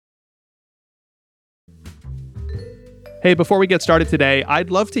Hey, before we get started today,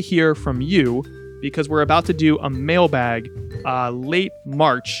 I'd love to hear from you because we're about to do a mailbag late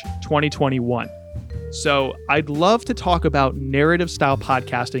March 2021. So I'd love to talk about narrative style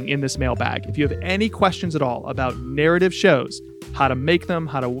podcasting in this mailbag. If you have any questions at all about narrative shows, how to make them,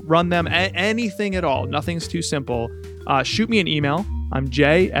 how to run them, anything at all, nothing's too simple, shoot me an email. I'm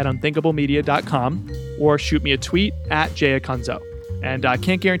jay@unthinkablemedia.com or shoot me a tweet @jayacunzo. And I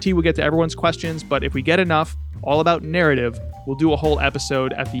can't guarantee we'll get to everyone's questions, but if we get enough all about narrative, we'll do a whole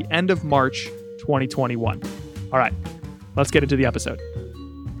episode at the end of March 2021. All right, let's get into the episode.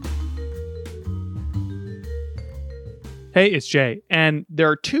 Hey, it's Jay, and there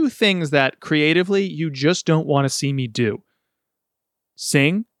are two things that creatively you just don't want to see me do.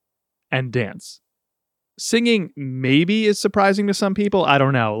 Sing and dance. Singing maybe is surprising to some people. I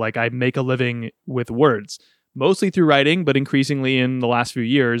don't know. Like, I make a living with words, mostly through writing, but increasingly in the last few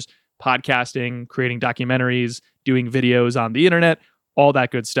years, podcasting, creating documentaries, doing videos on the internet, all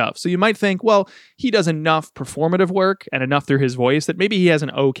that good stuff. So you might think, well, he does enough performative work and enough through his voice that maybe he has an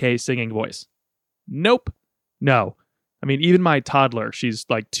okay singing voice. Nope. No. I mean, even my toddler, she's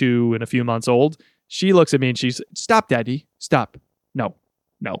like 2 and a few months old, she looks at me and she's, "Stop, Daddy, stop. No.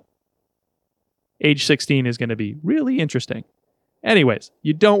 Age 16 is going to be really interesting. Anyways,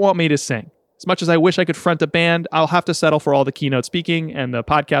 you don't want me to sing. As much as I wish I could front a band, I'll have to settle for all the keynote speaking and the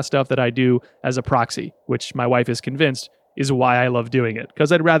podcast stuff that I do as a proxy, which my wife is convinced is why I love doing it,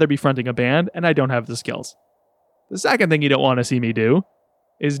 because I'd rather be fronting a band and I don't have the skills. The second thing you don't want to see me do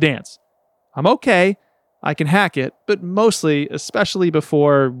is dance. I'm okay, I can hack it, but mostly, especially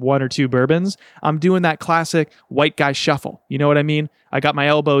before 1 or 2 bourbons, I'm doing that classic white guy shuffle. You know what I mean? I got my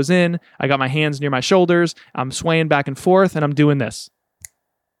elbows in, I got my hands near my shoulders, I'm swaying back and forth, and I'm doing this.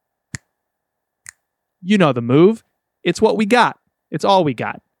 You know the move. It's what we got. It's all we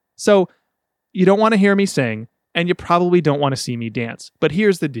got. So you don't want to hear me sing, and you probably don't want to see me dance. But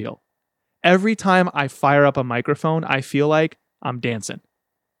here's the deal. Every time I fire up a microphone, I feel like I'm dancing.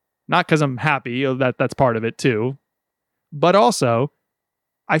 Not because I'm happy, that's part of it too. But also,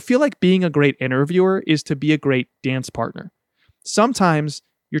 I feel like being a great interviewer is to be a great dance partner. Sometimes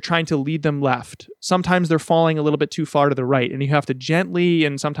you're trying to lead them left. Sometimes they're falling a little bit too far to the right, and you have to gently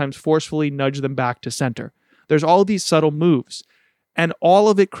and sometimes forcefully nudge them back to center. There's all these subtle moves, and all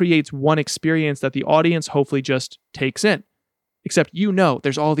of it creates one experience that the audience hopefully just takes in. Except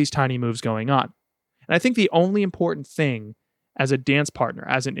there's all these tiny moves going on. And I think the only important thing as a dance partner,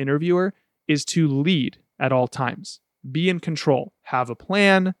 as an interviewer, is to lead at all times. Be in control. Have a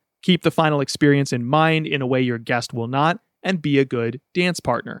plan. Keep the final experience in mind in a way your guest will not. And be a good dance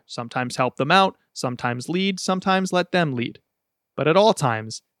partner. Sometimes help them out, sometimes lead, sometimes let them lead. But at all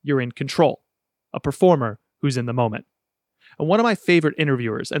times, you're in control. A performer who's in the moment. And one of my favorite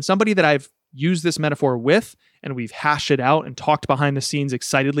interviewers, and somebody that I've used this metaphor with, and we've hashed it out and talked behind the scenes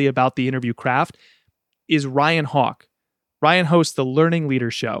excitedly about the interview craft, is Ryan Hawk. Ryan hosts the Learning Leader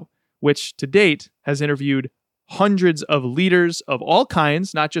Show, which to date has interviewed hundreds of leaders of all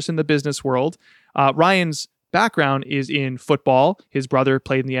kinds, not just in the business world. Ryan's background is in football. His brother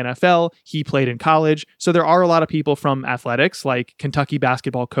played in the NFL. He played in college. So there are a lot of people from athletics, like Kentucky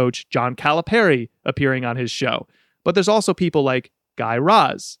basketball coach John Calipari appearing on his show. But there's also people like Guy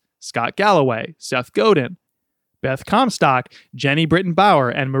Raz, Scott Galloway, Seth Godin, Beth Comstock, Jenny Britton Bauer,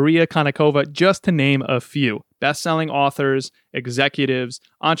 and Maria Konnikova, just to name a few. Best-selling authors, executives,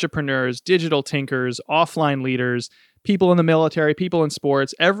 entrepreneurs, digital tinkers, offline leaders, people in the military, people in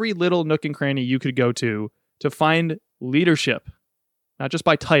sports, every little nook and cranny you could go to find leadership, not just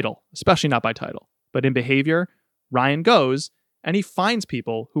by title, especially not by title, but in behavior. Ryan goes and he finds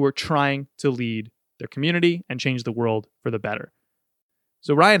people who are trying to lead their community and change the world for the better.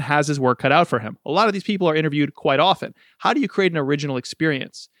 So Ryan has his work cut out for him. A lot of these people are interviewed quite often. How do you create an original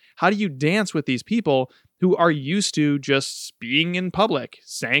experience? How do you dance with these people who are used to just being in public,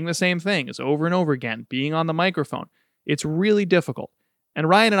 saying the same things over and over again, being on the microphone? It's really difficult. And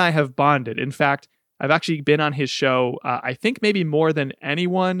Ryan and I have bonded. In fact, I've actually been on his show, I think maybe more than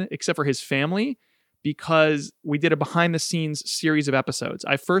anyone except for his family, because we did a behind-the-scenes series of episodes.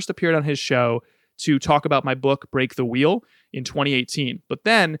 I first appeared on his show to talk about my book, Break the Wheel, in 2018. But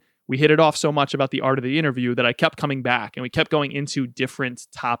then we hit it off so much about the art of the interview that I kept coming back, and we kept going into different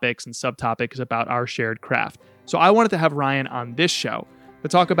topics and subtopics about our shared craft. So I wanted to have Ryan on this show to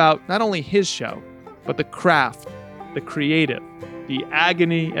talk about not only his show, but the craft, the creative, the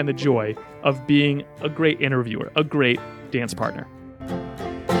agony and the joy of being a great interviewer, a great dance partner.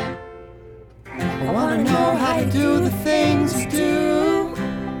 I want to know how to do the things you do.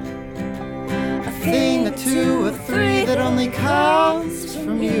 A thing or two or three that only comes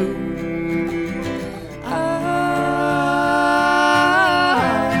from you. I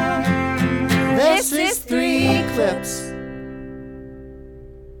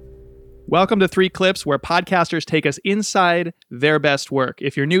Welcome to 3 Clips, where podcasters take us inside their best work.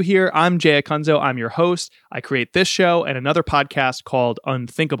 If you're new here, I'm Jay Acunzo. I'm your host. I create this show and another podcast called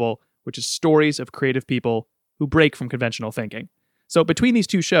Unthinkable, which is stories of creative people who break from conventional thinking. So between these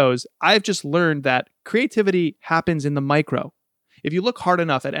two shows, I've just learned that creativity happens in the micro. If you look hard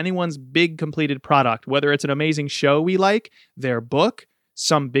enough at anyone's big completed product, whether it's an amazing show we like, their book,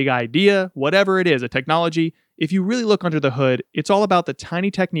 some big idea, whatever it is, a technology, if you really look under the hood, it's all about the tiny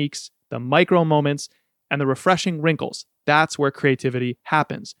techniques, the micro moments, and the refreshing wrinkles. That's where creativity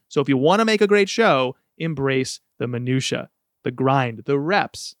happens. So if you want to make a great show, embrace the minutia, the grind, the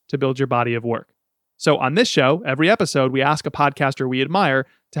reps to build your body of work. So on this show, every episode, we ask a podcaster we admire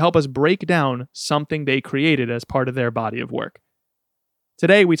to help us break down something they created as part of their body of work.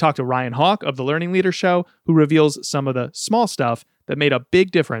 Today, we talk to Ryan Hawk of The Learning Leader Show, who reveals some of the small stuff that made a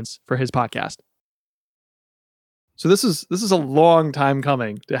big difference for his podcast. So this is a long time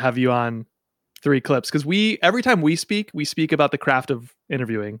coming to have you on 3 Clips, because every time we speak about the craft of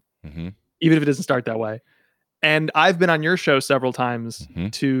interviewing, even if it doesn't start that way. And I've been on your show several times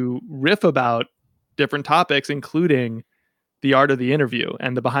to riff about different topics, including the art of the interview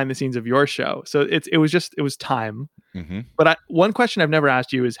and the behind the scenes of your show. So it was time. But one question I've never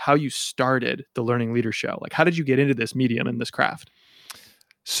asked you is how you started the Learning Leader Show. Like, how did you get into this medium and this craft?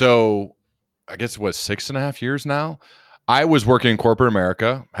 So I guess 6.5 years now. I was working in corporate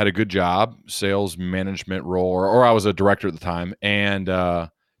America, had a good job, sales management role, or I was a director at the time, and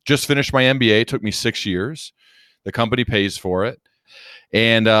just finished my MBA. It took me 6 years. The company pays for it.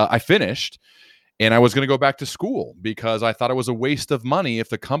 And I finished, and I was going to go back to school because I thought it was a waste of money. If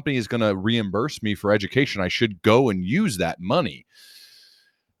the company is going to reimburse me for education, I should go and use that money.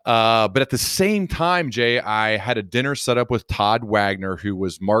 But at the same time, Jay, I had a dinner set up with Todd Wagner, who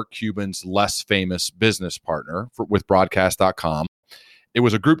was Mark Cuban's less famous business partner with Broadcast.com. It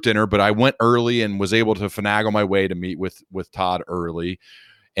was a group dinner, but I went early and was able to finagle my way to meet with Todd early.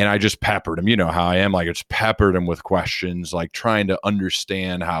 And I just peppered him. You know how I am. Like, I just peppered him with questions, like trying to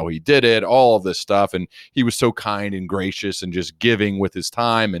understand how he did it, all of this stuff. And he was so kind and gracious and just giving with his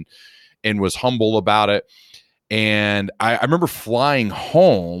time and was humble about it. And I remember flying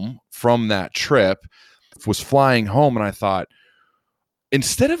home from that trip, and I thought,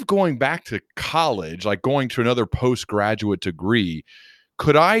 instead of going back to college, like going to another postgraduate degree,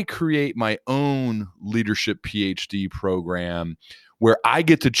 could I create my own leadership PhD program where I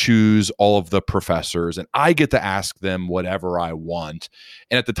get to choose all of the professors and I get to ask them whatever I want?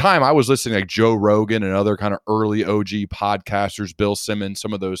 And at the time, I was listening to like Joe Rogan and other kind of early OG podcasters, Bill Simmons,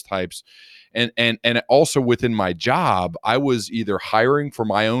 some of those types. And also within my job, I was either hiring for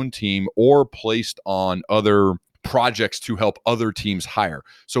my own team or placed on other projects to help other teams hire.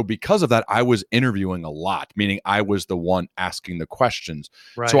 So because of that, I was interviewing a lot, meaning I was the one asking the questions.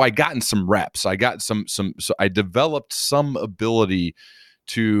 Right. So I got in some reps. I got so I developed some ability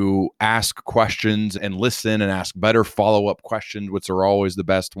to ask questions and listen and ask better follow-up questions, which are always the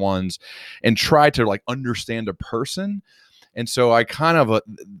best ones, and try to like understand a person. And so I kind of,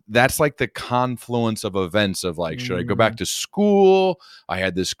 that's like the confluence of events of like, should I go back to school? I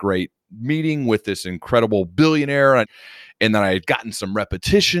had this great meeting with this incredible billionaire, and then I had gotten some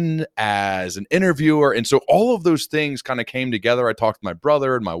repetition as an interviewer. And so all of those things kind of came together. I talked to my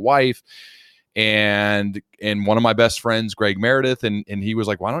brother and my wife and one of my best friends, Greg Meredith, and he was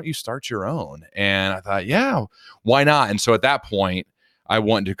like, why don't you start your own? And I thought, yeah, why not? And so at that point, I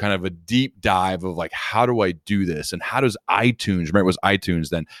went into kind of a deep dive of like, how do I do this? And how does iTunes, remember it was iTunes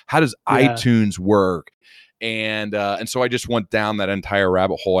then, how does iTunes work? And so I just went down that entire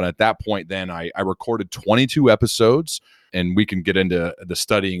rabbit hole. And at that point, then I recorded 22 episodes, and we can get into the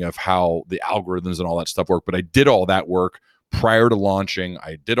studying of how the algorithms and all that stuff work. But I did all that work prior to launching.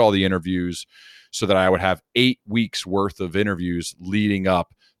 I did all the interviews so that I would have 8 weeks worth of interviews leading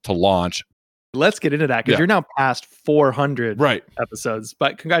up to launch. Let's get into that, because you're now past 400 episodes.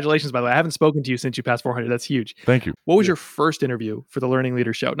 But congratulations, by the way. I haven't spoken to you since you passed 400. That's huge. Thank you. What was your first interview for the Learning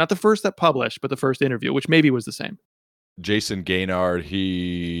Leader Show? Not the first that published, but the first interview, which maybe was the same. Jason Gaynard,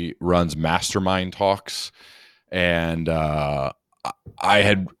 he runs Mastermind Talks. And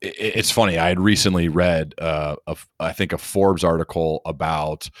it's funny, I had recently read, I think a Forbes article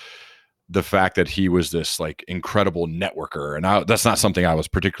about the fact that he was this like incredible networker. And that's not something I was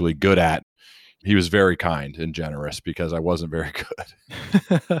particularly good at. He was very kind and generous because I wasn't very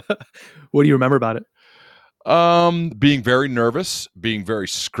good. What do you remember about it? Being very nervous, being very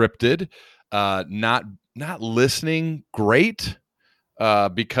scripted, not listening great,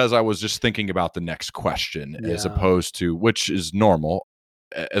 because I was just thinking about the next question as opposed to, which is normal,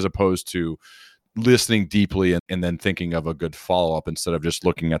 as opposed to listening deeply and then thinking of a good follow-up instead of just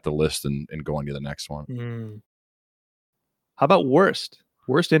looking at the list and going to the next one. How about worst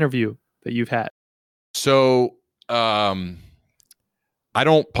interview that you've had? So I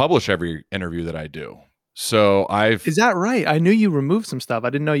don't publish every interview that I do. So Is that right? I knew you removed some stuff. I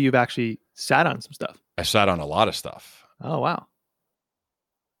didn't know you've actually sat on some stuff. I sat on a lot of stuff. Oh, wow.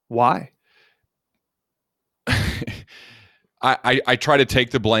 Why? I try to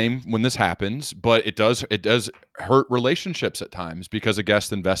take the blame when this happens, but it does hurt relationships at times because a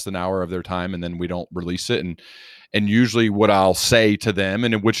guest invests an hour of their time and then we don't release it. And usually what I'll say to them,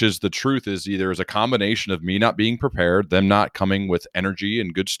 and which is the truth, is either is a combination of me not being prepared, them not coming with energy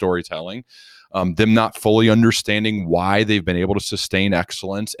and good storytelling, them not fully understanding why they've been able to sustain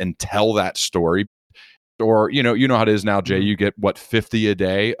excellence and tell that story. Or, you know how it is now, Jay, you get 50 a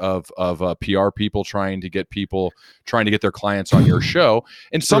day of PR people trying to get their clients on your show.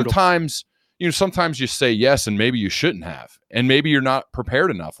 And sometimes you say yes, and maybe you shouldn't have, and maybe you're not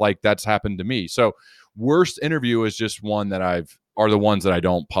prepared enough. Like that's happened to me. So worst interview is just one that are the ones that I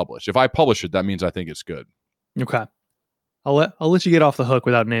don't publish. If I publish it, that means I think it's good. Okay. I'll let you get off the hook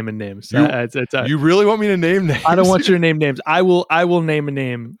without naming names. You really want me to name names? I don't want you to name names. I will name a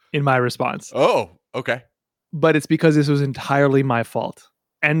name in my response. Oh, okay. But it's because this was entirely my fault,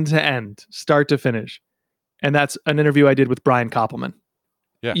 end to end, start to finish. And that's an interview I did with Brian Koppelman.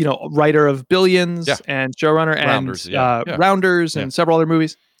 Yeah. Writer of Billions and showrunner Rounders, and Rounders and several other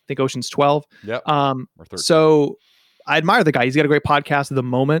movies. I think Ocean's 12. Yep. So I admire the guy. He's got a great podcast, The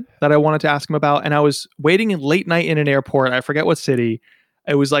Moment, that I wanted to ask him about. And I was waiting late night in an airport. I forget what city.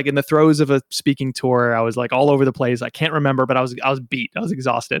 It was like in the throes of a speaking tour. I was like all over the place. I can't remember, but I was beat. I was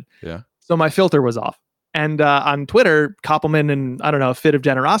exhausted. Yeah. So my filter was off. And on Twitter, Koppelman, and I don't know, a fit of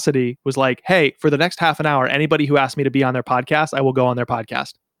generosity, was like, hey, for the next half an hour, anybody who asks me to be on their podcast, I will go on their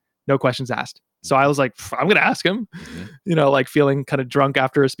podcast. No questions asked. So I was like, I'm going to ask him, like feeling kind of drunk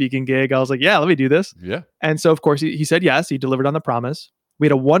after a speaking gig. I was like, yeah, let me do this. Yeah. And so, of course, he said yes. He delivered on the promise. We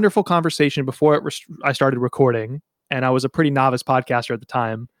had a wonderful conversation before I started recording. And I was a pretty novice podcaster at the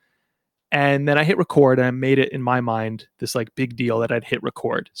time. And then I hit record, and I made it in my mind this like big deal that I'd hit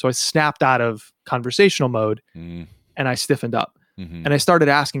record. So I snapped out of conversational mode and I stiffened up. And I started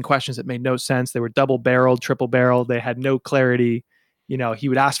asking questions that made no sense. They were double barreled, triple barreled. They had no clarity. He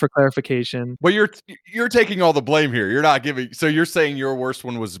would ask for clarification. Well, you're taking all the blame here. You're not giving. So you're saying your worst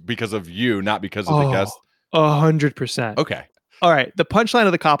one was because of you, not because of the guest. 100%. Okay. All right. The punchline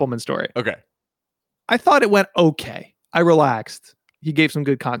of the Koppelman story. Okay. I thought it went okay. I relaxed. He gave some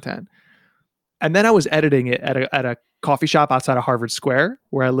good content. And then I was editing it at a coffee shop outside of Harvard Square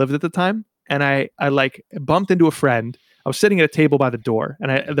where I lived at the time. And I like bumped into a friend. I was sitting at a table by the door,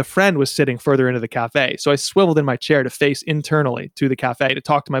 and the friend was sitting further into the cafe. So I swiveled in my chair to face internally to the cafe to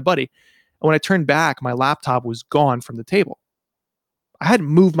talk to my buddy. And when I turned back, my laptop was gone from the table. I hadn't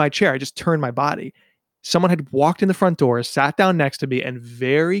moved my chair. I just turned my body. Someone had walked in the front door, sat down next to me, and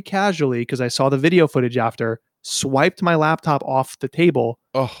very casually, because I saw the video footage after, swiped my laptop off the table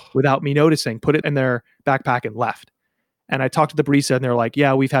without me noticing, put it in their backpack and left. And I talked to the barista, and they're like,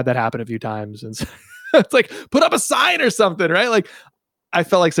 yeah, we've had that happen a few times. And so it's like, put up a sign or something, right? Like, I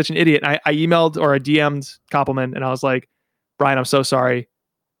felt like such an idiot. I emailed or I DM'd Koppelman, and I was like, Brian, I'm so sorry.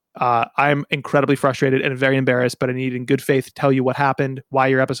 I'm incredibly frustrated and very embarrassed, but I need in good faith to tell you what happened, why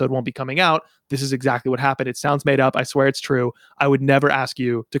your episode won't be coming out. This is exactly what happened. It sounds made up. I swear it's true. I would never ask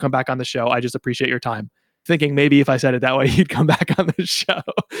you to come back on the show. I just appreciate your time. Thinking maybe if I said it that way, he'd come back on the show.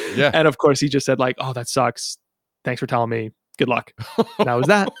 Yeah. And of course, he just said like, oh, that sucks. Thanks for telling me. Good luck. That was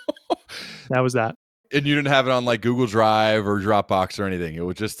that. That was that. And you didn't have it on like Google Drive or Dropbox or anything. It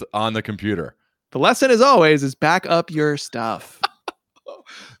was just on the computer. The lesson, as always, is back up your stuff.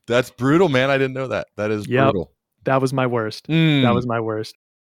 That's brutal, man. I didn't know that. That is brutal. That was my worst. That was my worst.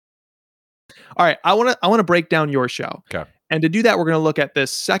 All right. I want to break down your show. Okay. And to do that, we're going to look at the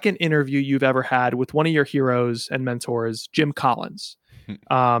second interview you've ever had with one of your heroes and mentors, Jim Collins.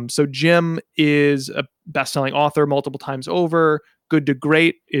 So Jim is a best-selling author multiple times over. Good to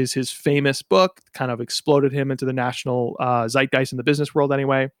Great is his famous book, kind of exploded him into the national zeitgeist in the business world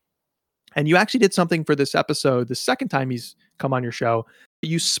anyway. And you actually did something for this episode, the second time he's come on your show.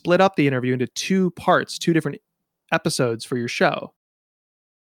 You split up the interview into two parts, two different episodes for your show.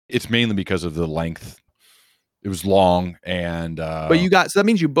 It's mainly because of the length. It was long and... But so that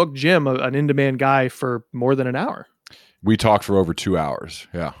means you booked Jim, an in-demand guy, for more than an hour. We talked for over 2 hours.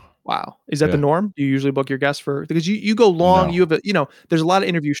 Yeah. Wow. Is that the norm? Do you usually book your guests for, because you go long, No. you have there's a lot of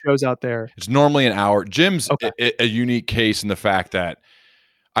interview shows out there. It's normally an hour. Jim's Okay. a unique case in the fact that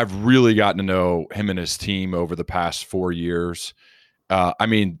I've really gotten to know him and his team over the past 4 years. I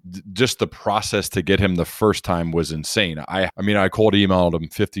mean, just the process to get him the first time was insane. I mean, I cold emailed him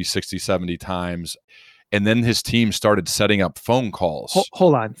 50, 60, 70 times. And then his team started setting up phone calls.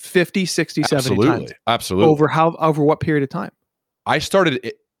 Hold on. 50, 60, 70 times. Absolutely. Over what period of time? I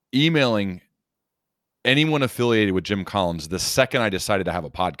started emailing anyone affiliated with Jim Collins the second I decided to have a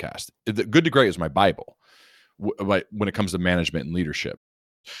podcast. Good to Great is my Bible when it comes to management and leadership.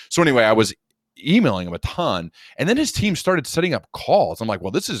 So anyway, I was emailing him a ton, and then his team started setting up calls. I'm like,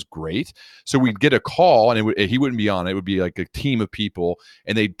 well, this is great. So we'd get a call, and he wouldn't be on it. It would be like a team of people,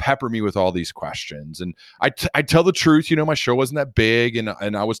 and they'd pepper me with all these questions. And I'd tell the truth. My show wasn't that big, and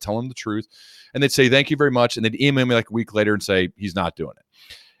I was telling them the truth. And they'd say, thank you very much. And they'd email me like a week later and say, he's not doing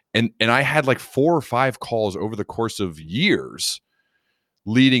it. And I had like 4 or 5 calls over the course of years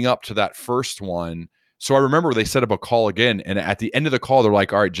leading up to that first one. So I remember they set up a call again, and at the end of the call, they're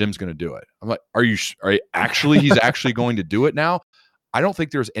like, all right, Jim's going to do it. I'm like, are you actually, he's actually going to do it now? I don't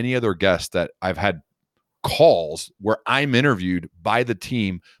think there's any other guest that I've had calls where I'm interviewed by the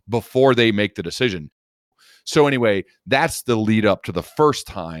team before they make the decision. So anyway, that's the lead up to the first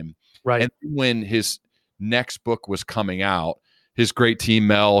time. Right. And when his next book was coming out, his great team,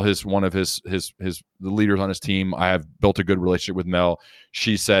 Mel, one of the leaders on his team, I have built a good relationship with Mel.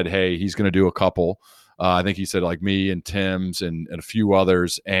 She said, hey, he's going to do a couple. I think he said like me and Tim's and a few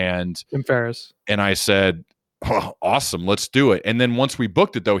others. And Tim Ferriss. And I said, oh, awesome, let's do it. And then once we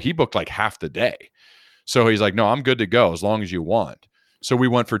booked it, though, he booked like half the day. So he's like, no, I'm good to go as long as you want. So we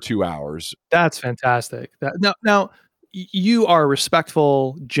went for 2 hours. That's fantastic. Now, you are a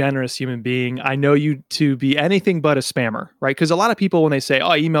respectful, generous human being. I know you to be anything but a spammer, right? Because a lot of people, when they say, oh,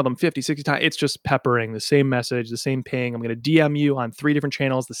 I emailed them 50, 60 times, it's just peppering the same message, the same ping. I'm going to DM you on 3 different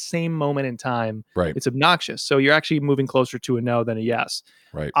channels, the same moment in time. Right. It's obnoxious. So you're actually moving closer to a no than a yes.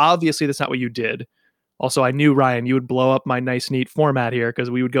 Right. Obviously, that's not what you did. Also, I knew, Ryan, you would blow up my nice, neat format here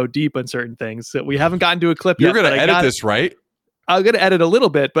because we would go deep on certain things. So we haven't gotten to a clip yet. You're going to edit this, right? I'm going to edit a little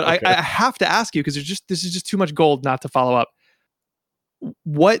bit, but okay. I have to ask you because this is just too much gold not to follow up.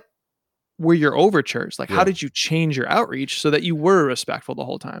 What were your overtures? Like, how did you change your outreach so that you were respectful the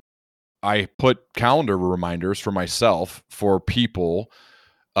whole time? I put calendar reminders for myself for people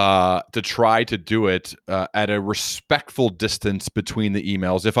to try to do it at a respectful distance between the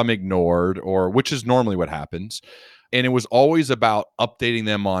emails if I'm ignored, or which is normally what happens. And it was always about updating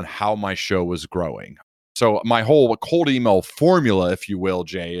them on how my show was growing. So my whole cold email formula, if you will,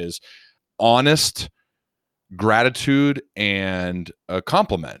 Jay, is honest, gratitude, and a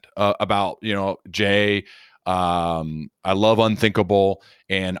compliment about, Jay, I love Unthinkable,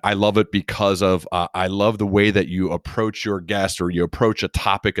 and I love it because of I love the way that you approach your guest, or you approach a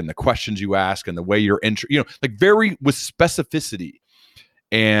topic and the questions you ask and the way you're like very with specificity.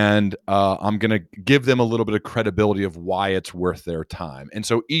 And I'm going to give them a little bit of credibility of why it's worth their time. And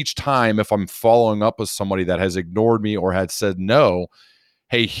so each time, if I'm following up with somebody that has ignored me or had said no,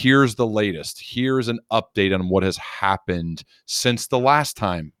 hey, here's the latest. Here's an update on what has happened since the last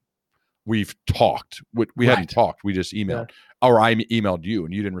time we've talked. We hadn't talked. We just emailed. Or I emailed you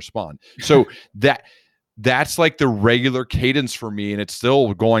and you didn't respond. So that's like the regular cadence for me, and it's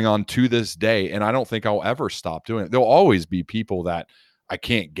still going on to this day. And I don't think I'll ever stop doing it. There'll always be people that I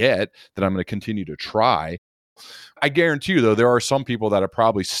can't get that I'm going to continue to try. I guarantee you, though, there are some people that are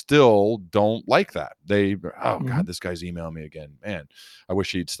probably still don't like that. God, this guy's emailing me again. Man, I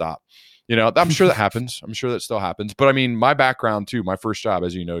wish he'd stop. I'm sure that happens. I'm sure that still happens. But I mean, my background too, my first job,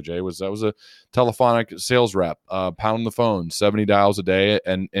 as you know, Jay, I was a telephonic sales rep, pounding the phone, 70 dials a day,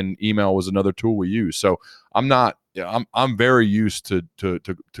 and email was another tool we use. So I'm very used to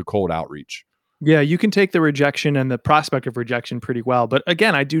cold outreach. Yeah, you can take the rejection and the prospect of rejection pretty well. But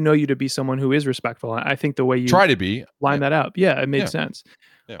again, I do know you to be someone who is respectful. I think the way you try to be line that up. Yeah, it made sense.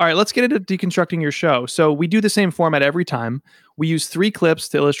 Yeah. All right, let's get into deconstructing your show. So we do the same format every time. We use 3 clips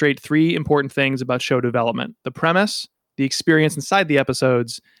to illustrate 3 important things about show development: the premise, the experience inside the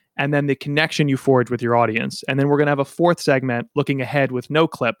episodes, and then the connection you forge with your audience. And then we're going to have a 4th segment looking ahead with no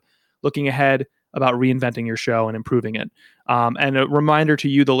clip, looking ahead about reinventing your show and improving it. And a reminder to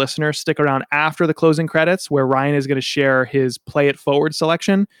you, the listener, stick around after the closing credits where Ryan is going to share his Play It Forward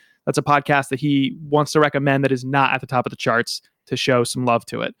selection. That's a podcast that he wants to recommend that is not at the top of the charts to show some love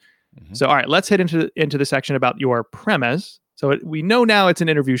to it. Mm-hmm. So, all right, let's hit into the section about your premise. So we know now it's an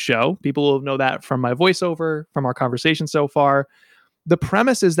interview show. People will know that from my voiceover, from our conversation so far. The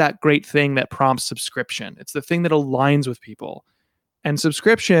premise is that great thing that prompts subscription. It's the thing that aligns with people. And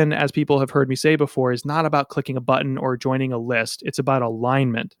subscription, as people have heard me say before, is not about clicking a button or joining a list. It's about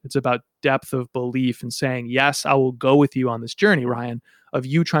alignment. It's about depth of belief and saying, yes, I will go with you on this journey, Ryan, of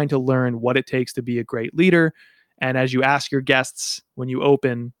you trying to learn what it takes to be a great leader And as you ask your guests when you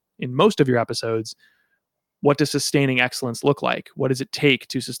open in most of your episodes, what does sustaining excellence look like? What does it take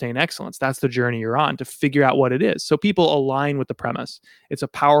to sustain excellence? That's the journey you're on, to figure out what it is. So people align with the premise. It's a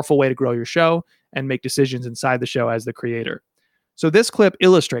powerful way to grow your show and make decisions inside the show as the creator. So this clip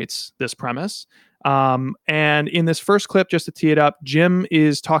illustrates this premise. And in this first clip, just to tee it up, Jim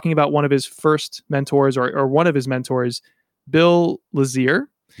is talking about one of his first mentors, or one of his mentors, Bill Lazier.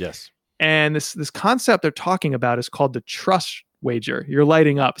 Yes. And this concept they're talking about is called the trust wager. You're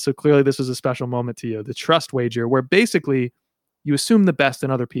lighting up. So clearly this was a special moment to you. The trust wager, where basically you assume the best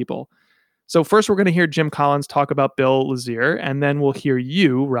in other people. So first we're going to hear Jim Collins talk about Bill Lazier, and then we'll hear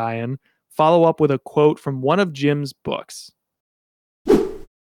you, Ryan, follow up with a quote from one of Jim's books.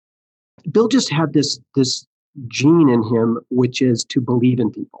 Bill just had this gene in him, which is to believe in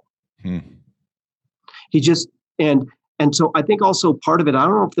people. He just, and so I think also part of it, I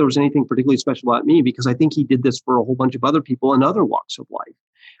don't know if there was anything particularly special about me, because I think he did this for a whole bunch of other people in other walks of life.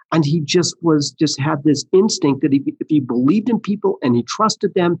 And he just had this instinct that if he believed in people and he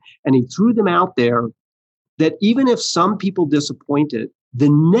trusted them and he threw them out there, that even if some people disappointed, the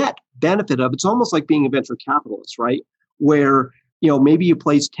net benefit of it's almost like being a venture capitalist, right? Where, maybe you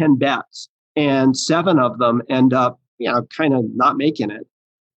place 10 bets and 7 of them end up, kind of not making it.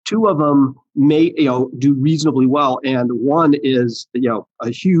 2 of them may, do reasonably well. And 1 is,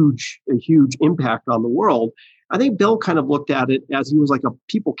 a huge impact on the world. I think Bill kind of looked at it as he was like a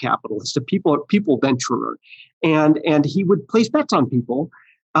people capitalist, a people venturer. And he would place bets on people,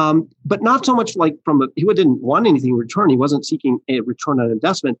 but not so much like he didn't want anything in return. He wasn't seeking a return on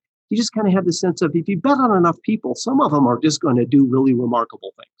investment. He just kind of had the sense of, if you bet on enough people, some of them are just going to do really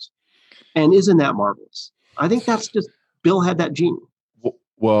remarkable things. And isn't that marvelous? I think that's just, Bill had that gene.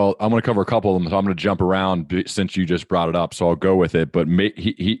 Well, I'm going to cover a couple of them, so I'm going to jump around since you just brought it up, so I'll go with it. But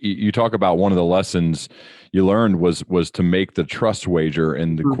you talk about one of the lessons you learned was to make the trust wager,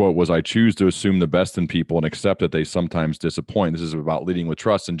 and the quote was, "I choose to assume the best in people and accept that they sometimes disappoint." This is about leading with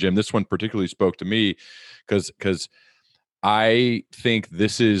trust. And Jim, this one particularly spoke to me because I think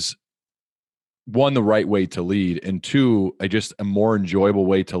this is, 1, the right way to lead, and 2, a more enjoyable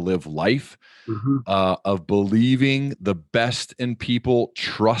way to live life. Of believing the best in people,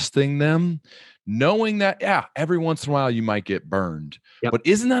 trusting them, knowing that, every once in a while you might get burned. Yep. But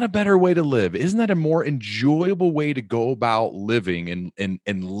isn't that a better way to live? Isn't that a more enjoyable way to go about living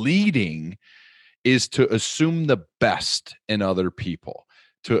and leading, is to assume the best in other people,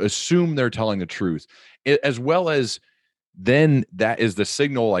 to assume they're telling the truth, as well as then that is the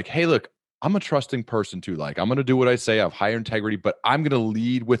signal like, hey, look, I'm a trusting person too. Like, I'm going to do what I say. I have higher integrity, but I'm going to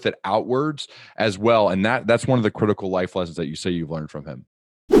lead with it outwards as well. And that's one of the critical life lessons that you say you've learned from him.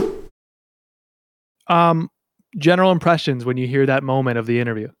 General impressions when you hear that moment of the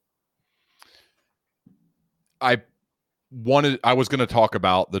interview. I was going to talk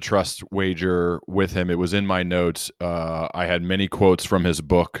about the trust wager with him. It was in my notes. I had many quotes from his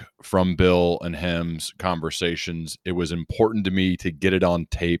book, from Bill and him's conversations. It was important to me to get it on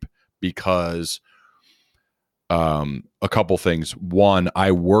tape, because a couple things. 1,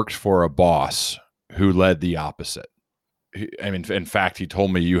 I worked for a boss who led the opposite. In fact, he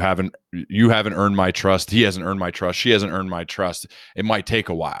told me, you haven't earned my trust. He hasn't earned my trust. She hasn't earned my trust. It might take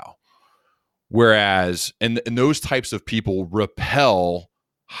a while. Whereas, and those types of people repel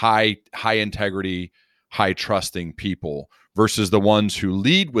high integrity, high trusting people, versus the ones who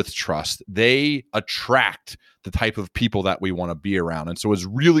lead with trust. They attract the type of people that we want to be around. And so it's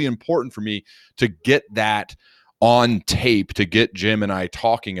really important for me to get that on tape, to get Jim and I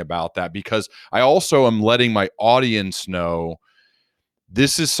talking about that, because I also am letting my audience know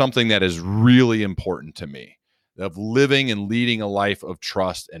this is something that is really important to me, of living and leading a life of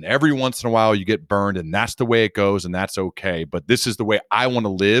trust. And every once in a while you get burned, and that's the way it goes, and that's okay. But this is the way I want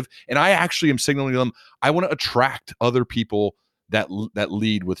to live. And I actually am signaling to them, I want to attract other people that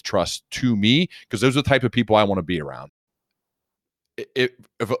lead with trust to me, because those are the type of people I want to be around. If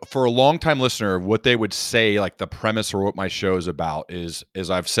for a long-time listener, what they would say, like the premise or what my show is about, is, as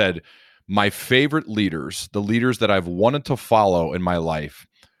I've said, my favorite leaders, the leaders that I've wanted to follow in my life,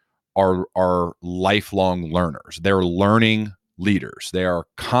 are lifelong learners. They're learning leaders. They are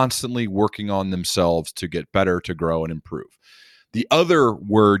constantly working on themselves to get better, to grow and improve. The other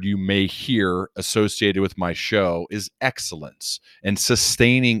word you may hear associated with my show is excellence and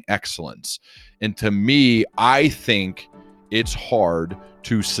sustaining excellence. And to me, I think it's hard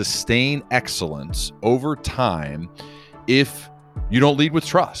to sustain excellence over time if you don't lead with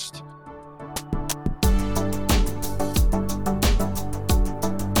trust.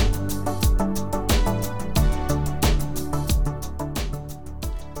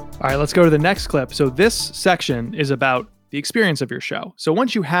 All right, let's go to the next clip. So this section is about the experience of your show. So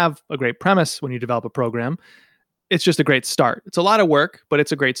once you have a great premise when you develop a program, it's just a great start. It's a lot of work, but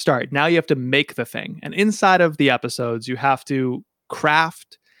it's a great start. Now you have to make the thing. And inside of the episodes, you have to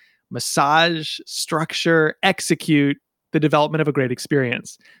craft, massage, structure, execute the development of a great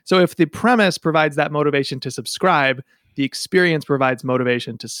experience. So if the premise provides that motivation to subscribe, the experience provides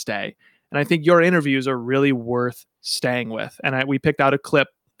motivation to stay. And I think your interviews are really worth staying with. And we picked out a clip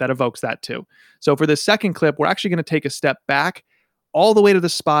that evokes that too. So for this second clip, we're actually going to take a step back all the way to the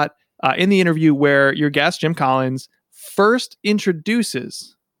spot in the interview where your guest, Jim Collins, first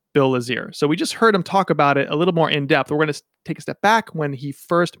introduces Bill Lazier. So we just heard him talk about it a little more in depth. We're going to take a step back when he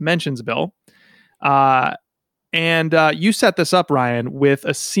first mentions Bill. And you set this up, Ryan, with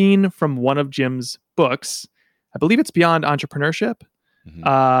a scene from one of Jim's books. I believe it's Beyond Entrepreneurship.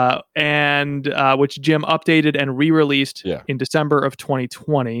 And which Jim updated and re-released in December of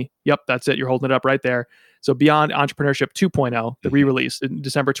 2020. Yep, that's it. You're holding it up right there. So Beyond Entrepreneurship 2.0, the re-release in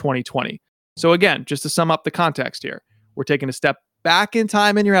December 2020. So again, just to sum up the context here, we're taking a step back in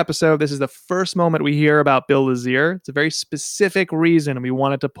time in your episode. This is the first moment we hear about Bill Lazier. It's a very specific reason, and we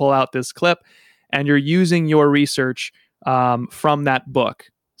wanted to pull out this clip, and you're using your research from that book.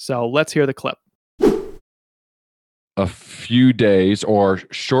 So let's hear the clip. A few days or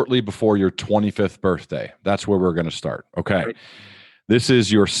shortly before your 25th birthday. That's where we're going to start. Okay. Right. This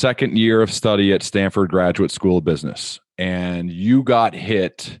is your second year of study at Stanford Graduate School of Business, and you got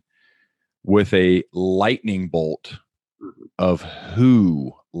hit with a lightning bolt of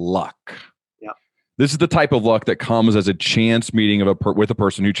who luck. Yeah. This is the type of luck that comes as a chance meeting of with a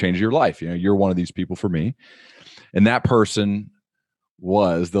person who changed your life. You know, you're one of these people for me. And that person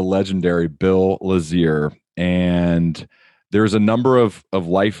was the legendary Bill Lazier. And there's a number of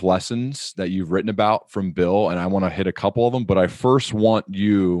life lessons that you've written about from Bill, and I want to hit a couple of them, but I first want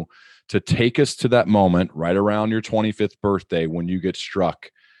you to take us to that moment right around your 25th birthday when you get struck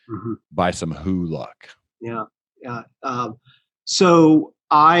by some who luck. Yeah. So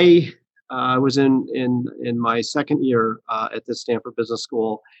I was in my second year at the Stanford Business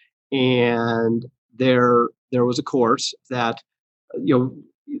School, and there was a course that,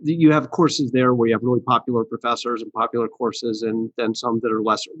 you have courses there where you have really popular professors and popular courses, and then some that are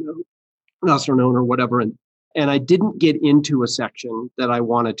lesser known or whatever. And I didn't get into a section that I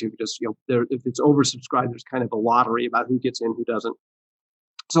wanted to, because if it's oversubscribed, there's kind of a lottery about who gets in, who doesn't.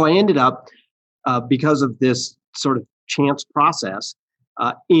 So I ended up, because of this sort of chance process,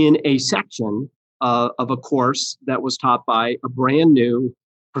 in a section of a course that was taught by a brand new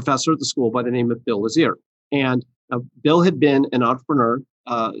professor at the school by the name of Bill Lazier. And Bill had been an entrepreneur,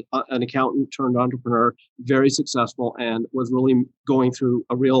 an accountant turned entrepreneur, very successful, and was really going through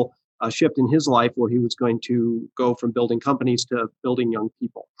a real shift in his life where he was going to go from building companies to building young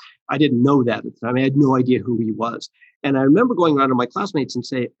people. I didn't know that at the time. I had no idea who he was. And I remember going around to my classmates and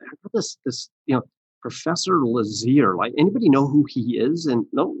say, I got this Professor Lazier, like, anybody know who he is? And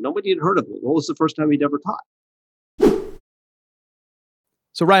no, nobody had heard of him. What was the first time he'd ever taught?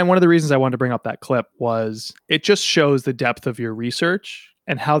 So Ryan, one of the reasons I wanted to bring up that clip was it just shows the depth of your research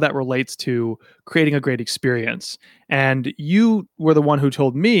and how that relates to creating a great experience. And you were the one who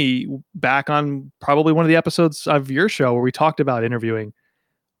told me back on probably one of the episodes of your show where we talked about interviewing,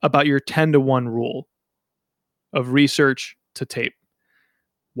 about your 10-to-1 rule of research to tape.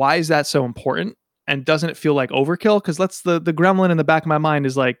 Why is that so important? And doesn't it feel like overkill? Because the gremlin in the back of my mind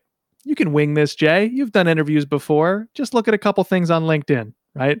is like, you can wing this, Jay. You've done interviews before. Just look at a couple things on LinkedIn,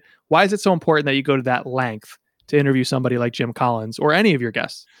 right? Why is it so important that you go to that length to interview somebody like Jim Collins or any of your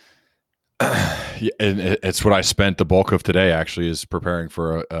guests? Yeah, and it's what I spent the bulk of today, actually, is preparing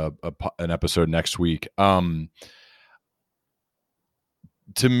for an episode next week. To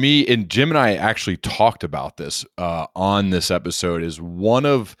me, and Jim and I actually talked about this on this episode, is one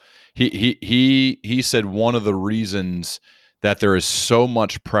of he said one of the reasons that there is so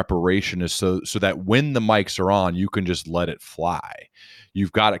much preparation is so that when the mics are on, you can just let it fly.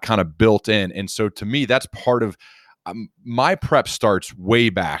 You've got it kind of built in. And so to me, that's part of my prep starts way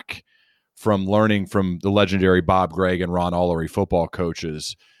back from learning from the legendary Bob Gregg and Ron Ullery football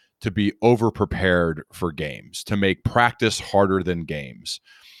coaches to be over-prepared for games, to make practice harder than games.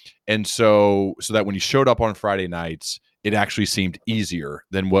 And so that when you showed up on Friday nights, it actually seemed easier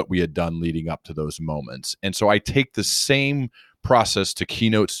than what we had done leading up to those moments. And so I take the same process to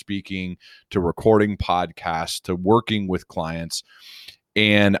keynote speaking, to recording podcasts, to working with clients.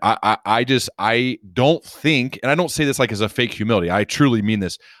 And I don't think, and I don't say this like as a fake humility, I truly mean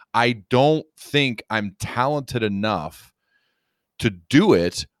this, I don't think I'm talented enough to do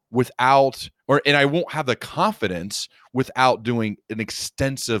it without, and I won't have the confidence without doing an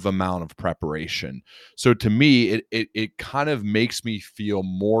extensive amount of preparation. So to me, it kind of makes me feel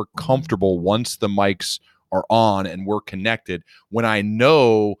more comfortable once the mics are on and we're connected, when I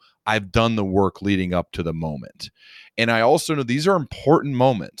know I've done the work leading up to the moment. And I also know these are important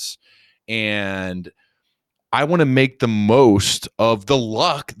moments, and I want to make the most of the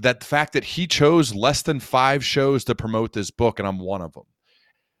luck, that the fact that he chose less than 5 shows to promote this book, and I'm one of them.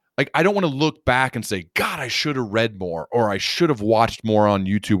 Like, I don't want to look back and say, God, I should have read more, or I should have watched more on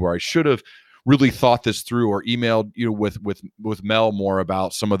YouTube, or I should have really thought this through, or emailed, with Mel more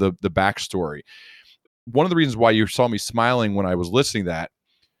about some of the backstory. One of the reasons why you saw me smiling when I was listening to that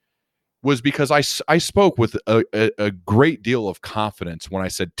was because I spoke with a great deal of confidence when I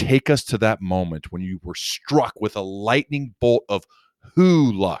said, take us to that moment when you were struck with a lightning bolt of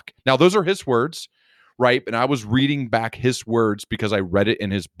who luck. Now, those are his words, right? And I was reading back his words because I read it in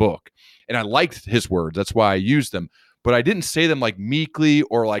his book, and I liked his words. That's why I used them. But I didn't say them like meekly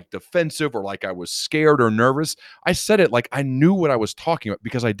or like defensive or like I was scared or nervous. I said it like I knew what I was talking about,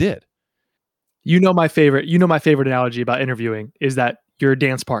 because I did. My favorite analogy about interviewing is that you're a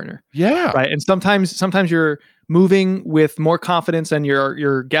dance partner. Yeah. Right. And sometimes you're moving with more confidence, and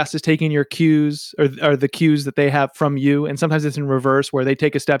your guest is taking your cues or the cues that they have from you. And sometimes it's in reverse, where they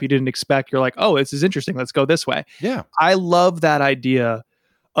take a step you didn't expect. You're like, oh, this is interesting. Let's go this way. Yeah. I love that idea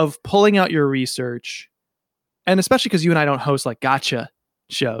of pulling out your research. And especially because you and I don't host like gotcha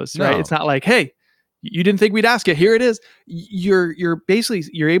shows, right? No. It's not like, hey, you didn't think we'd ask it. Here it is. You're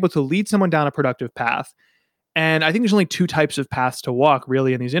able to lead someone down a productive path. And I think there's only 2 types of paths to walk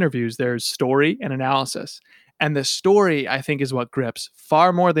really in these interviews. There's story and analysis. And the story, I think, is what grips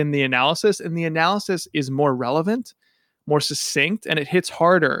far more than the analysis. And the analysis is more relevant, more succinct, and it hits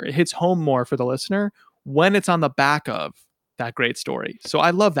harder. It hits home more for the listener when it's on the back of that great story. So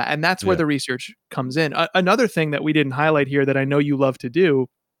I love that. And that's where the research comes in. Another thing that we didn't highlight here that I know you love to do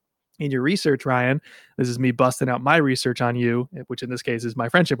in your research, Ryan, this is me busting out my research on you, which in this case is my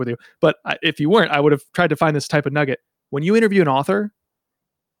friendship with you. But if you weren't, I would have tried to find this type of nugget. When you interview an author,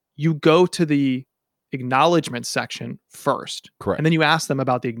 you go to the acknowledgement section first. Correct. And then you ask them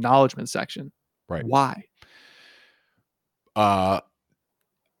about the acknowledgement section. Right. Why?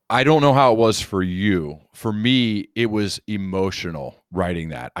 I don't know how it was for you. For me, it was emotional writing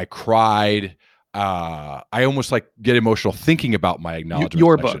that. I cried. I almost like get emotional thinking about my acknowledgement.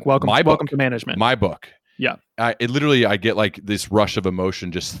 Your section. book. Welcome to Management. My book. Yeah. I get like this rush of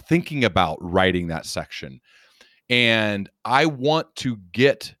emotion just thinking about writing that section. And I want to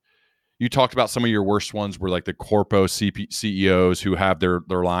get, you talked about some of your worst ones were like the corpo CEOs who have their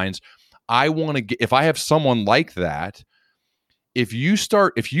lines. I want to get, if I have someone like that, if you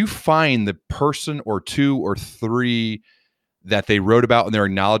find the person or 2 or 3 that they wrote about in their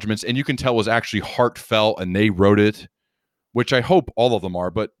acknowledgments, and you can tell was actually heartfelt and they wrote it, which I hope all of them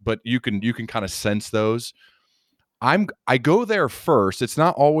are, but you can kind of sense those. I go there first. It's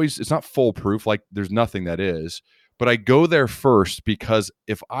not foolproof. Like there's nothing that is, but I go there first because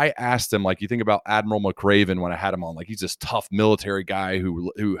if I ask them, like you think about Admiral McRaven when I had him on, like he's this tough military guy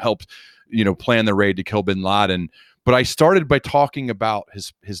who helped, plan the raid to kill bin Laden. But I started by talking about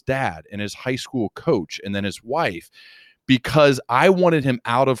his dad and his high school coach and then his wife, because I wanted him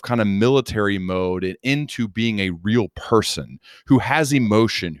out of kind of military mode and into being a real person who has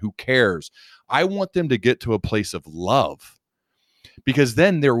emotion, who cares. I want them to get to a place of love, because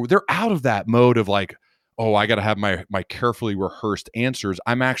then they're out of that mode of like, oh, I got to have my carefully rehearsed answers.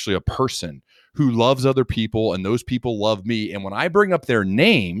 I'm actually a person who loves other people, and those people love me. And when I bring up their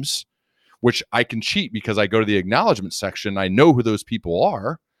names, which I can cheat because I go to the acknowledgement section, I know who those people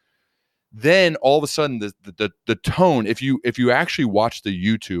are. Then all of a sudden the tone, if you actually watch the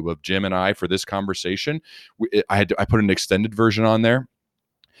YouTube of Jim and I for this conversation, I put an extended version on there.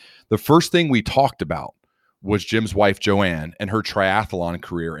 The first thing we talked about was Jim's wife, Joanne, and her triathlon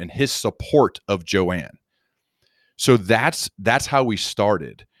career and his support of Joanne. So that's how we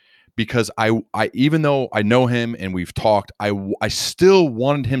started. Because I even though I know him and we've talked, I still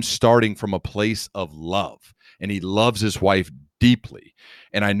wanted him starting from a place of love, and he loves his wife deeply,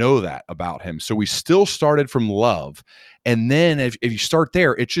 and I know that about him. So we still started from love, and then if you start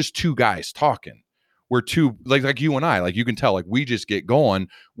there, it's just 2 guys talking. We're 2 like you and I, like you can tell, like we just get going.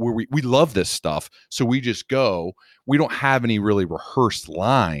 Where we love this stuff, so we just go. We don't have any really rehearsed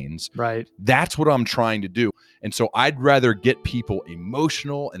lines. Right. That's what I'm trying to do. And so I'd rather get people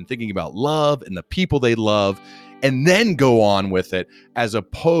emotional and thinking about love and the people they love, and then go on with it, as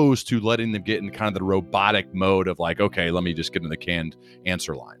opposed to letting them get in kind of the robotic mode of like, okay, let me just get in the canned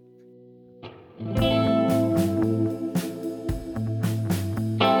answer line.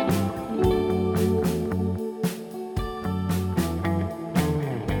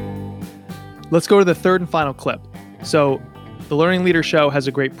 Let's go to the third and final clip. So the Learning Leader Show has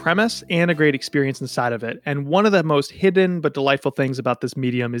a great premise and a great experience inside of it. And one of the most hidden but delightful things about this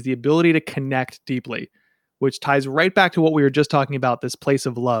medium is the ability to connect deeply, which ties right back to what we were just talking about, this place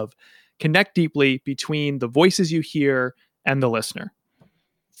of love. Connect deeply between the voices you hear and the listener.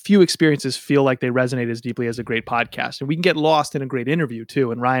 Few experiences feel like they resonate as deeply as a great podcast. And we can get lost in a great interview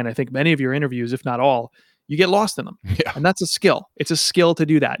too. And Ryan, I think many of your interviews, if not all, you get lost in them. Yeah. And that's a skill. It's a skill to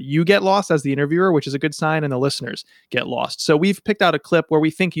do that. You get lost as the interviewer, which is a good sign, and the listeners get lost. So we've picked out a clip where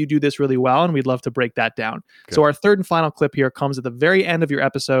we think you do this really well, and we'd love to break that down. Good. So our third and final clip here comes at the very end of your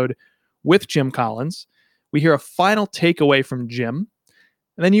episode with Jim Collins. We hear a final takeaway from Jim,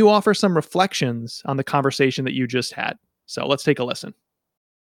 and then you offer some reflections on the conversation that you just had. So let's take a listen.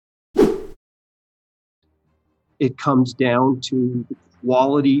 It comes down to the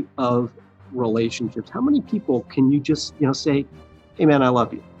quality of relationships. How many people can you just, say, hey man, I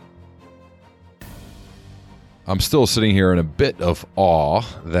love you? I'm still sitting here in a bit of awe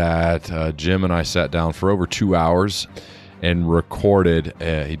that Jim and I sat down for over 2 hours and recorded.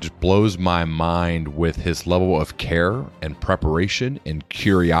 He just blows my mind with his level of care and preparation and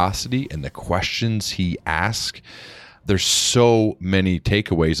curiosity and the questions he asks. There's so many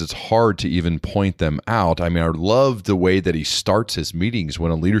takeaways, it's hard to even point them out. I mean, I love the way that he starts his meetings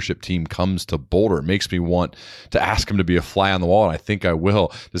when a leadership team comes to Boulder. It makes me want to ask him to be a fly on the wall, and I think I will,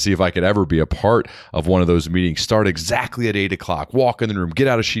 to see if I could ever be a part of one of those meetings. Start exactly at 8 o'clock, walk in the room, get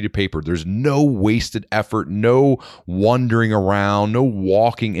out a sheet of paper. There's no wasted effort, no wandering around, no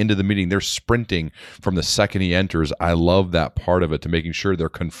walking into the meeting. They're sprinting from the second he enters. I love that part of it, to making sure they're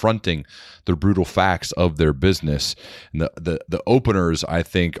confronting the brutal facts of their business. And the openers, I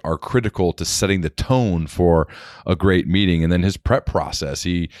think, are critical to setting the tone for a great meeting. And then his prep process,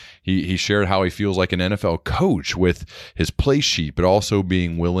 he shared how he feels like an NFL coach with his play sheet, but also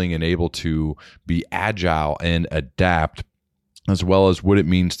being willing and able to be agile and adapt, as well as what it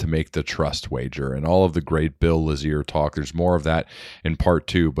means to make the trust wager and all of the great Bill Lazier talk. There's more of that in part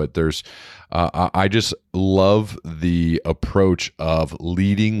 2, but there's I just love the approach of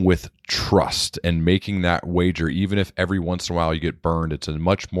leading with trust and making that wager. Even if every once in a while you get burned, it's a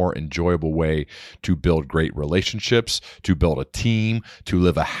much more enjoyable way to build great relationships, to build a team, to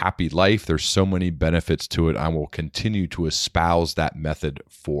live a happy life. There's so many benefits to it. I will continue to espouse that method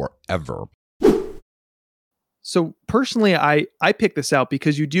forever. So personally, I pick this out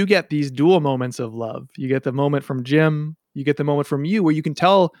because you do get these dual moments of love. You get the moment from Jim, you get the moment from you, where you can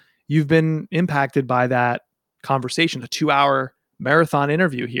tell you've been impacted by that conversation. A 2-hour marathon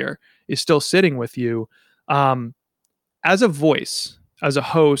interview here is still sitting with you. As a voice, as a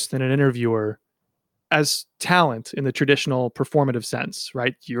host and an interviewer, as talent in the traditional performative sense,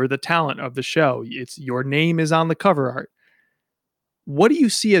 right? You're the talent of the show. It's your name is on the cover art. What do you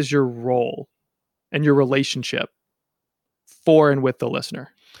see as your role and your relationship for and with the listener?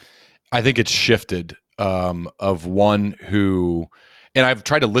 I think it's shifted of one who, and I've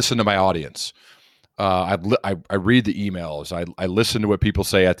tried to listen to my audience. I read the emails. I listen to what people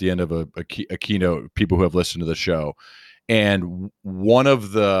say at the end of a keynote, people who have listened to the show. And one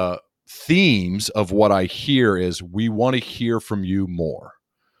of the themes of what I hear is, we want to hear from you more.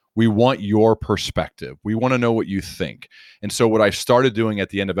 We want your perspective. We want to know what you think. And so what I started doing at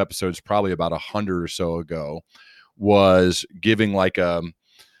the end of episodes, probably about 100 or so ago, was giving like a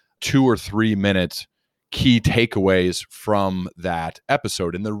 2 or 3 minute key takeaways from that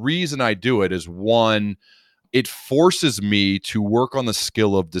episode. And the reason I do it is, one, it forces me to work on the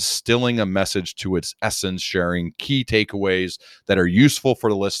skill of distilling a message to its essence, sharing key takeaways that are useful for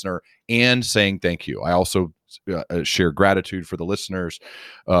the listener, and saying thank you. I also share gratitude for the listeners,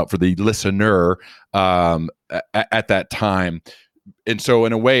 for the listener at that time. And so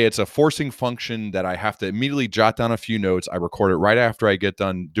in a way, it's a forcing function that I have to immediately jot down a few notes. I record it right after I get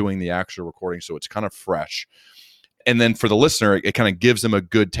done doing the actual recording, so it's kind of fresh. And then for the listener, it kind of gives them a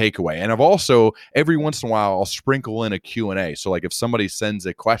good takeaway. And I've also, every once in a while, I'll sprinkle in a Q&A. So like if somebody sends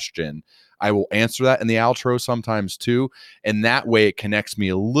a question, I will answer that in the outro sometimes too. And that way it connects me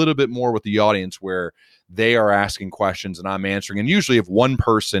a little bit more with the audience, where they are asking questions and I'm answering. And usually if one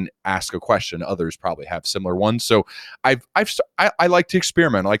person asks a question, others probably have similar ones. So I like to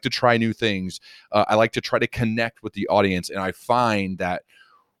experiment. I like to try new things. I like to try to connect with the audience. And I find that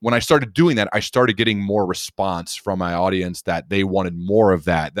when I started doing that, I started getting more response from my audience that they wanted more of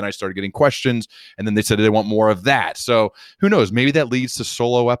that. Then I started getting questions, and then they said they want more of that. So who knows? Maybe that leads to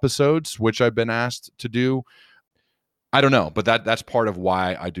solo episodes, which I've been asked to do. I don't know, but that's part of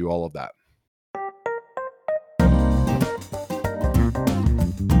why I do all of that.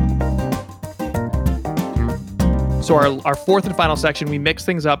 So our fourth and final section, we mix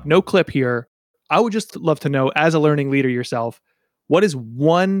things up. No clip here. I would just love to know, as a learning leader yourself, what is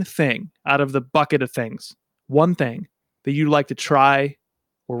one thing out of the bucket of things, one thing that you'd like to try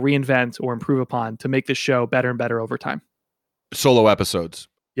or reinvent or improve upon to make this show better and better over time? Solo episodes.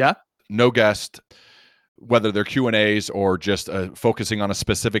 Yeah? No guest, whether they're Q&As or just focusing on a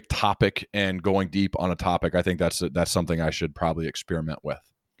specific topic and going deep on a topic. I think that's something I should probably experiment with.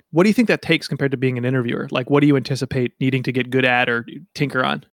 What do you think that takes compared to being an interviewer? Like, what do you anticipate needing to get good at or tinker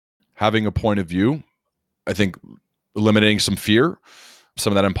on? Having a point of view. I think eliminating some fear,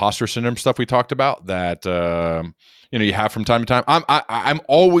 some of that imposter syndrome stuff we talked about that you have from time to time. I'm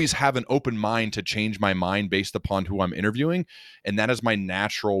always have an open mind to change my mind based upon who I'm interviewing, and that is my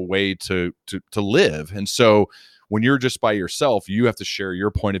natural way to live. And so when you're just by yourself, you have to share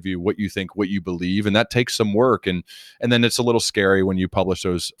your point of view, what you think, what you believe, and that takes some work. And then it's a little scary when you publish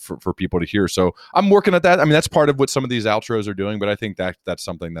those for people to hear. So I'm working at that. I mean, that's part of what some of these outros are doing, but I think that's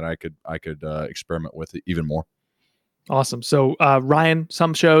something that I could experiment with even more. Awesome. So Ryan,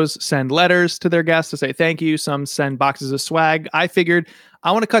 some shows send letters to their guests to say thank you. Some send boxes of swag. I figured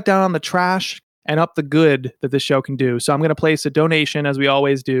I want to cut down on the trash and up the good that this show can do. So I'm going to place a donation, as we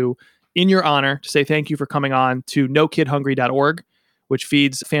always do, in your honor to say thank you for coming on to NoKidHungry.org, which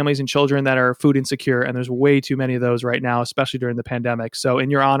feeds families and children that are food insecure. And there's way too many of those right now, especially during the pandemic. So in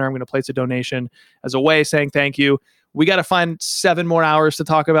your honor, I'm going to place a donation as a way of saying thank you. We got to find 7 more hours to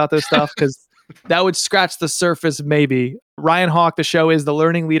talk about this stuff because that would scratch the surface maybe. Ryan Hawk, the show is the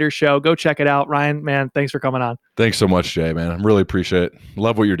Learning Leader Show. Go check it out. Ryan, man, thanks for coming on. Thanks so much, Jay, man. I really appreciate it.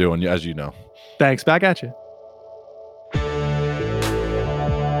 Love what you're doing, as you know. Thanks. Back at you.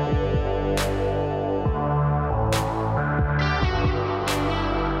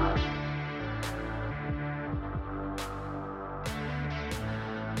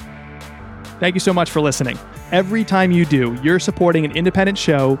 Thank you so much for listening. Every time you do, you're supporting an independent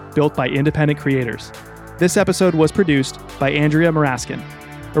show built by independent creators. This episode was produced by Andrea Maraskin.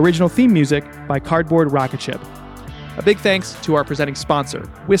 Original theme music by Cardboard Rocket Ship. A big thanks to our presenting sponsor,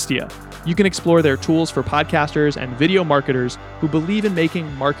 Wistia. You can explore their tools for podcasters and video marketers who believe in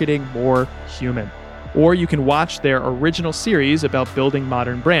making marketing more human. Or you can watch their original series about building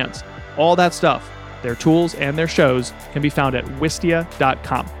modern brands. All that stuff, their tools and their shows, can be found at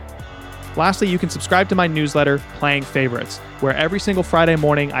wistia.com. Lastly, you can subscribe to my newsletter, Playing Favorites, where every single Friday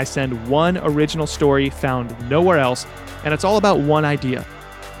morning I send one original story found nowhere else, and it's all about one idea.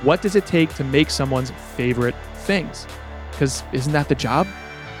 What does it take to make someone's favorite things? Because isn't that the job?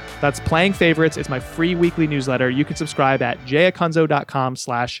 That's Playing Favorites. It's my free weekly newsletter. You can subscribe at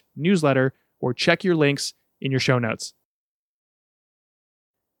jayacunzo.com/newsletter or check your links in your show notes.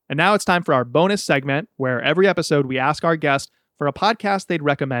 And now it's time for our bonus segment, where every episode we ask our guest for a podcast they'd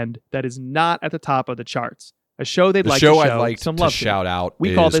recommend that is not at the top of the charts. A show they'd like to show I'd like some to love shout out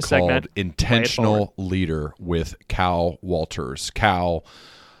we call this called segment Intentional Leader with Cal Walters. Cal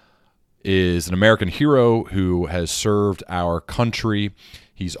is an American hero who has served our country.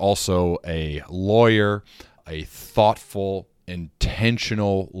 He's also a lawyer, a thoughtful,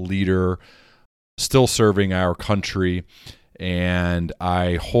 intentional leader, still serving our country. And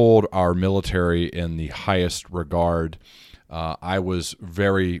I hold our military in the highest regard. I was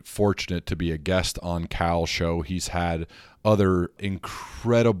very fortunate to be a guest on Cal's show. He's had other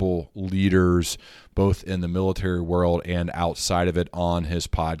incredible leaders, both in the military world and outside of it, on his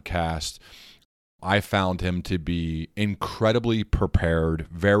podcast. I found him to be incredibly prepared,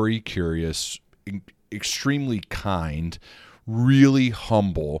 very curious, extremely kind, really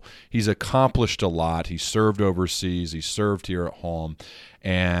humble. He's accomplished a lot. He served overseas. He served here at home.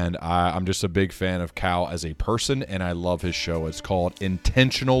 And I'm just a big fan of Cal as a person, and I love his show. It's called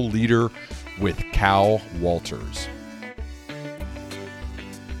Intentional Leader with Cal Walters.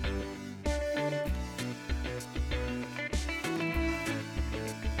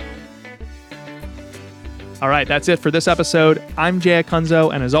 All right, that's it for this episode. I'm Jay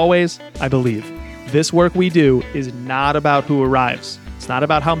Acunzo, and as always, I believe this work we do is not about who arrives. It's not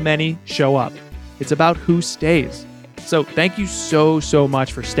about how many show up. It's about who stays. So thank you so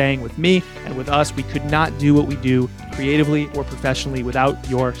much for staying with me and with us. We could not do what we do creatively or professionally without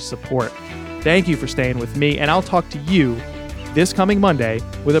your support. Thank you for staying with me, and I'll talk to you this coming Monday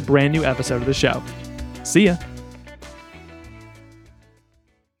with a brand new episode of the show. See ya.